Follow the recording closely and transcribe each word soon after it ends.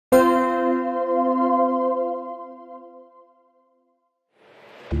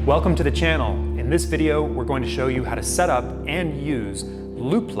Welcome to the channel. In this video, we're going to show you how to set up and use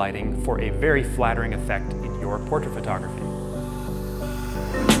loop lighting for a very flattering effect in your portrait photography.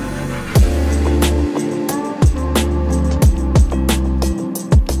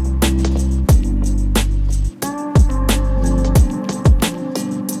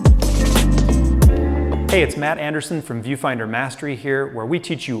 Hey, it's Matt Anderson from Viewfinder Mastery here, where we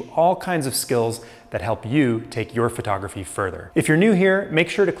teach you all kinds of skills that help you take your photography further. If you're new here, make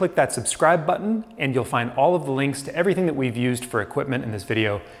sure to click that subscribe button and you'll find all of the links to everything that we've used for equipment in this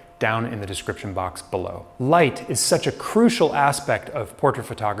video down in the description box below. Light is such a crucial aspect of portrait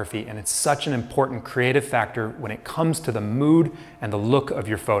photography, and it's such an important creative factor when it comes to the mood and the look of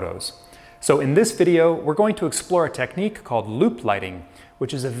your photos. So in this video, we're going to explore a technique called loop lighting,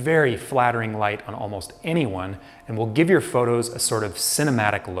 which is a very flattering light on almost anyone and will give your photos a sort of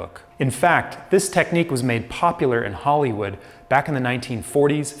cinematic look. In fact, this technique was made popular in Hollywood back in the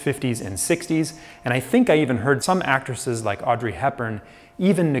 1940s, 50s, and 60s, and I think I even heard some actresses like Audrey Hepburn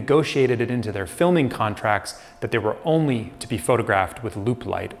even negotiated it into their filming contracts that they were only to be photographed with loop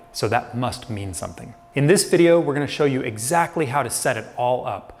light, so that must mean something. In this video, we're going to show you exactly how to set it all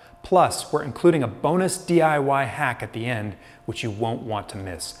up. Plus, we're including a bonus DIY hack at the end, which you won't want to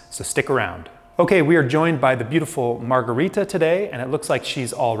miss, so stick around. Okay, we are joined by the beautiful Margarita today, and it looks like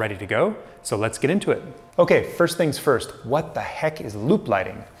she's all ready to go, so let's get into it. Okay, first things first, what the heck is loop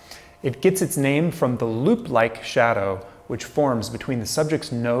lighting? It gets its name from the loop-like shadow which forms between the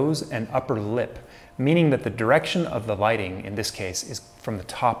subject's nose and upper lip, meaning that the direction of the lighting, in this case, is from the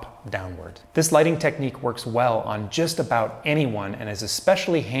top downward. This lighting technique works well on just about anyone and is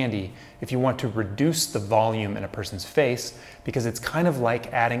especially handy if you want to reduce the volume in a person's face, because it's kind of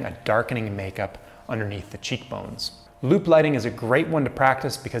like adding a darkening makeup underneath the cheekbones. Loop lighting is a great one to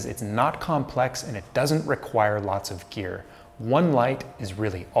practice because it's not complex and it doesn't require lots of gear. One light is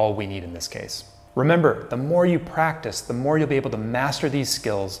really all we need in this case. Remember, the more you practice, the more you'll be able to master these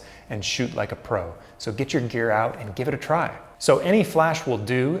skills and shoot like a pro. So get your gear out and give it a try. So any flash will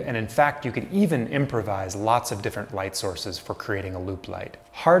do, and in fact, you could even improvise lots of different light sources for creating a loop light.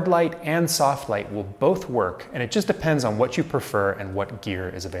 Hard light and soft light will both work, and it just depends on what you prefer and what gear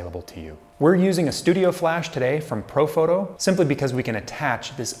is available to you. We're using a studio flash today from ProPhoto, simply because we can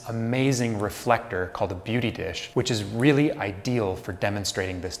attach this amazing reflector called a beauty dish, which is really ideal for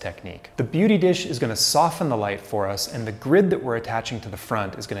demonstrating this technique. The beauty dish is going to soften the light for us, and the grid that we're attaching to the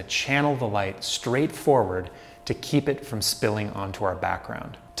front is going to channel the light straight forward to keep it from spilling onto our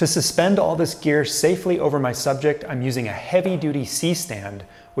background. To suspend all this gear safely over my subject, I'm using a heavy-duty C-stand,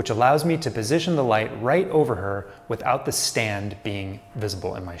 which allows me to position the light right over her without the stand being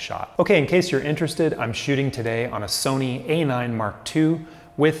visible in my shot. Okay, in case you're interested, I'm shooting today on a Sony A9 Mark II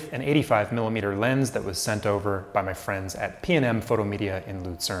with an 85mm lens that was sent over by my friends at P&M Photo Media in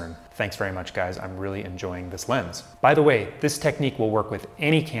Lucerne. Thanks very much, guys. I'm really enjoying this lens. By the way, this technique will work with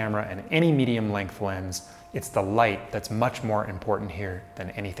any camera and any medium length lens. It's the light that's much more important here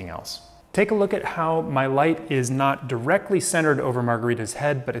than anything else. Take a look at how my light is not directly centered over Margarita's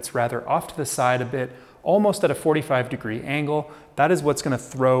head, but it's rather off to the side a bit, almost at a 45-degree angle. That is what's going to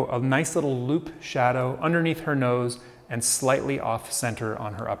throw a nice little loop shadow underneath her nose and slightly off center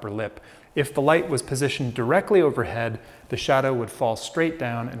on her upper lip. If the light was positioned directly overhead, the shadow would fall straight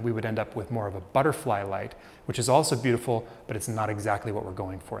down and we would end up with more of a butterfly light, which is also beautiful, but it's not exactly what we're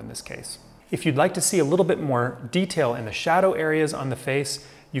going for in this case. If you'd like to see a little bit more detail in the shadow areas on the face,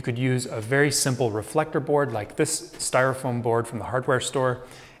 you could use a very simple reflector board like this styrofoam board from the hardware store,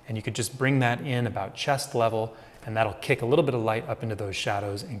 and you could just bring that in about chest level, and that'll kick a little bit of light up into those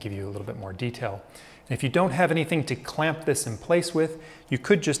shadows and give you a little bit more detail. And if you don't have anything to clamp this in place with, you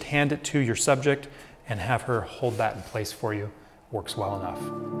could just hand it to your subject and have her hold that in place for you. Works well enough.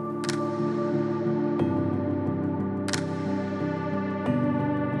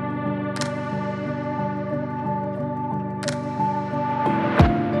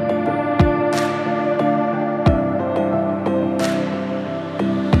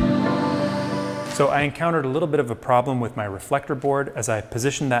 So I encountered a little bit of a problem with my reflector board. As I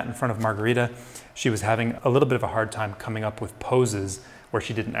positioned that in front of Margarita, she was having a little bit of a hard time coming up with poses where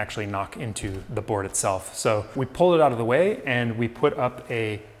she didn't actually knock into the board itself. So we pulled it out of the way and we put up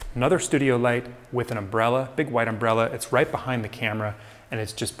another studio light with an umbrella, big white umbrella. It's right behind the camera and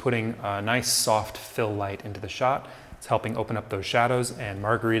it's just putting a nice soft fill light into the shot. It's helping open up those shadows, and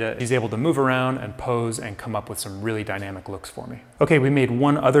Margarita is able to move around and pose and come up with some really dynamic looks for me. Okay, we made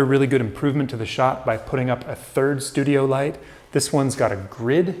one other really good improvement to the shot by putting up a third studio light. This one's got a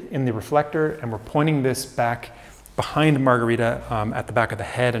grid in the reflector, and we're pointing this back behind Margarita at the back of the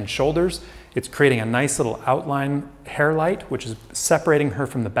head and shoulders. It's creating a nice little outline hair light, which is separating her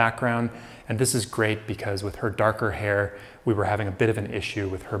from the background. And this is great because with her darker hair, we were having a bit of an issue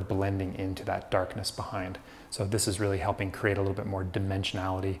with her blending into that darkness behind. So this is really helping create a little bit more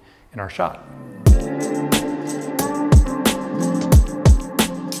dimensionality in our shot.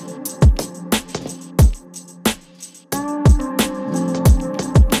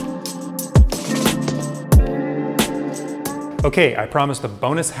 Okay, I promised a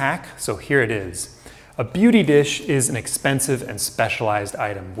bonus hack, so here it is. A beauty dish is an expensive and specialized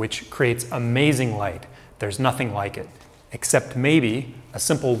item which creates amazing light. There's nothing like it, except maybe a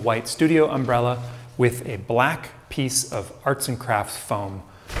simple white studio umbrella with a black piece of arts and crafts foam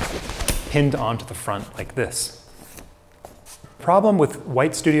pinned onto the front like this. The problem with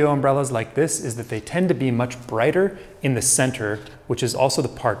white studio umbrellas like this is that they tend to be much brighter in the center, which is also the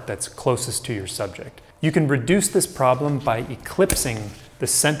part that's closest to your subject. You can reduce this problem by eclipsing the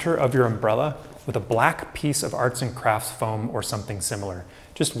center of your umbrella with a black piece of arts and crafts foam or something similar.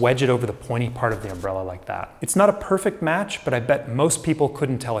 Just wedge it over the pointy part of the umbrella like that. It's not a perfect match, but I bet most people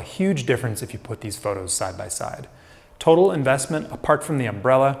couldn't tell a huge difference if you put these photos side by side. Total investment, apart from the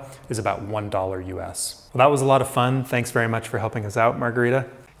umbrella, is about $1 US. Well, that was a lot of fun. Thanks very much for helping us out, Margarita.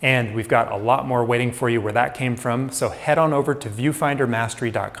 And we've got a lot more waiting for you where that came from, so head on over to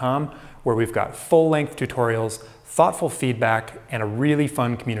viewfindermastery.com, where we've got full-length tutorials, thoughtful feedback, and a really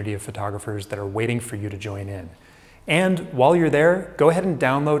fun community of photographers that are waiting for you to join in. And while you're there, go ahead and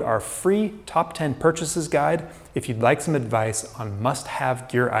download our free Top 10 Purchases Guide if you'd like some advice on must-have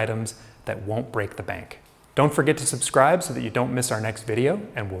gear items that won't break the bank. Don't forget to subscribe so that you don't miss our next video,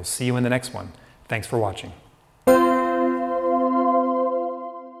 and we'll see you in the next one. Thanks for watching.